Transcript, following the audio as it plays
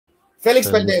Felix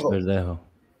Felix Verdejo. Verdejo.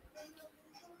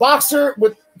 Boxer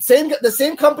with the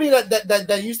same company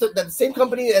that same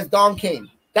company as Don King.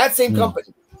 That same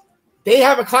company. They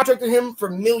have a contract with him for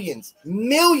millions.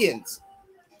 Millions.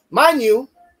 Mind you,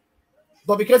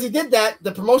 but because he did that,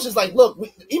 the promotion's like, look,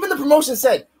 even the promotion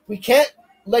said, we can't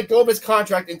let go of his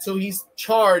contract until he's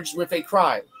charged with a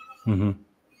crime. Mm-hmm.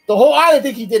 The whole island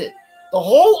think he did it. The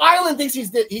whole island thinks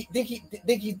thinks that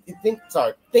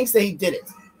he did it.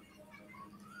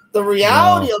 The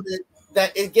reality of it,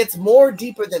 that it gets more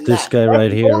deeper than this that. guy That's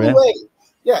right the here, only yeah? way.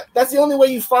 Yeah, that's the only way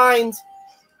you find.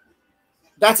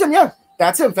 That's him, yeah.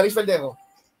 That's him, Felix Verdejo.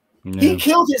 Yeah. He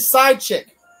killed his side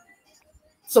chick.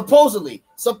 Supposedly,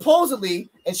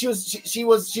 and she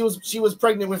was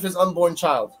pregnant with his unborn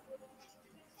child.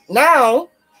 Now,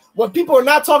 what people are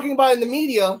not talking about in the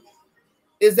media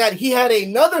is that he had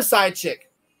another side chick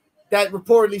that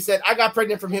reportedly said, I got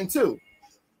pregnant from him too.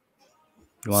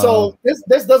 Wow. So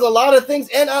this does a lot of things.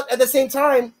 And at the same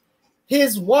time,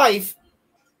 his wife,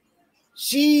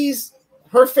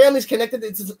 her family's connected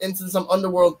into some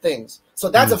underworld things. So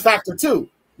that's a factor too.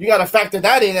 You got to factor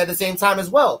that in at the same time as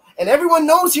well. And everyone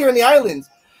knows here in the islands,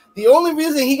 the only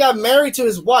reason he got married to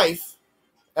his wife,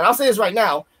 and I'll say this right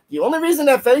now, the only reason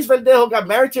that Felix Verdejo got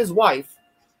married to his wife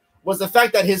was the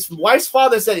fact that his wife's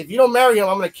father said, if you don't marry him,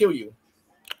 I'm going to kill you.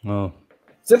 Oh,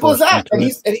 simple as that. And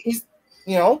he's,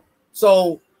 you know,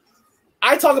 so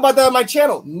I talk about that on my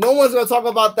channel. No one's going to talk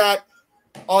about that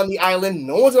on the island.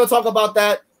 No one's going to talk about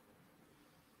that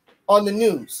on the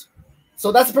news.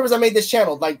 So that's the purpose I made this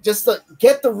channel, like just to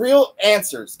get the real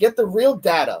answers, get the real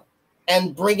data,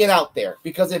 and bring it out there.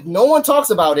 Because if no one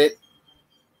talks about it,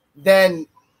 then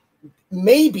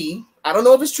maybe, I don't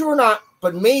know if it's true or not,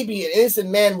 but maybe an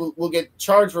innocent man will get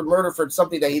charged for murder for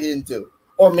something that he didn't do.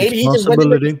 Or maybe it's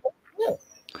possibility. Yeah.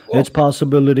 It's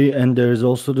possibility, and there's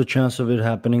also the chance of it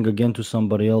happening again to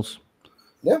somebody else.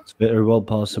 Yeah, it's very well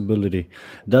possibility.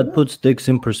 That puts things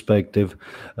in perspective.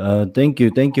 Thank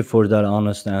you for that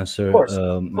honest answer, of course.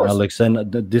 Alex.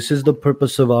 And this is the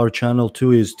purpose of our channel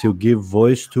too, is to give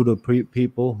voice to the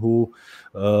people who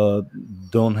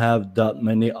don't have that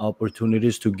many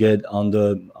opportunities to get on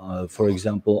the, for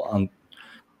example, on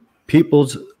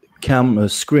people's camera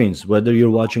screens, whether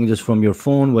you're watching this from your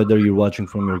phone, whether you're watching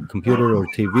from your computer or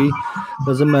TV,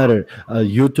 doesn't matter.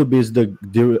 YouTube is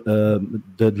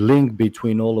the link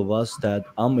between all of us, that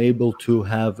I'm able to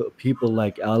have people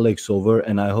like Alex over,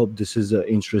 and I hope this is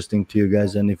interesting to you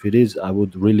guys. And if it is, I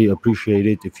would really appreciate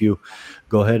it if you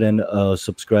go ahead and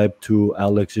subscribe to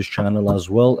Alex's channel as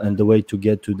well. And the way to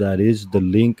get to that is, the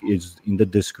link is in the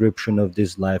description of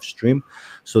this live stream.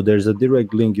 So there's a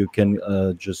direct link. You can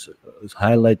just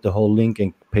highlight the whole link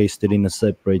and paste it in a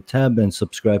separate tab and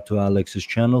subscribe to Alex's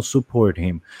channel. Support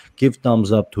him, give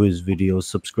thumbs up to his videos,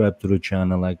 subscribe to the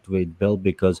channel, activate bell,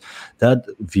 because that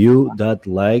view, that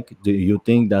like, you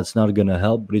think that's not gonna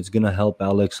help, but it's gonna help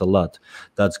Alex a lot.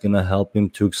 That's gonna help him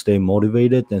to stay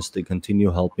motivated and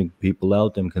continue helping people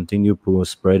out, and continue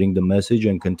spreading the message,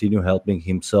 and continue helping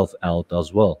himself out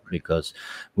as well, because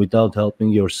without helping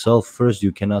yourself first,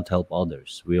 you cannot help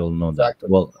others. We all know exactly.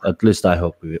 That. Well, at least I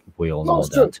hope we all know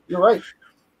that. True. You're right.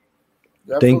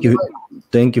 Thank you. Right.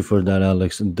 Thank you for that,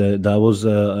 Alex. That was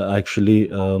actually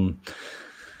a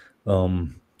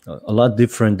lot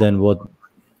different than what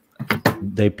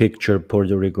they picture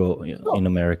Puerto Rico in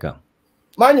America.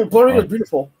 Mind you, Puerto Rico is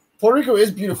beautiful. Puerto Rico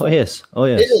is beautiful. Oh yes. Oh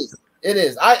yes. It is. It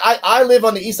is. I live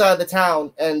on the east side of the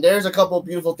town, and there's a couple of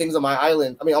beautiful things on my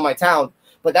island. I mean, on my town.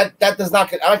 But that does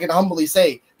not. I can humbly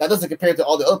say that doesn't compare to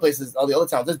all the other places, all the other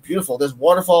towns. It's beautiful. There's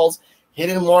waterfalls,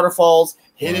 hidden waterfalls,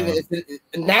 hidden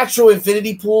natural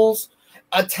infinity pools.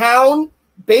 A town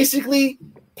basically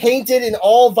painted in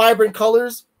all vibrant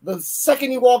colors. The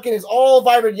second you walk in, is all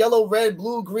vibrant yellow, red,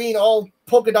 blue, green, all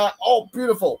polka dot, all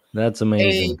beautiful. That's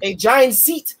amazing. A giant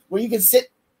seat where you can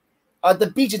sit at the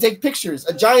beach and take pictures.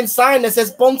 A giant sign that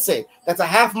says Ponce. That's a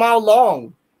half-mile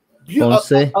long.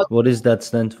 Ponce? What does that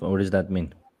stand for? What does that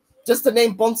mean? Just the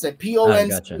name Ponce. P-O-N-C.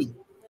 Gotcha.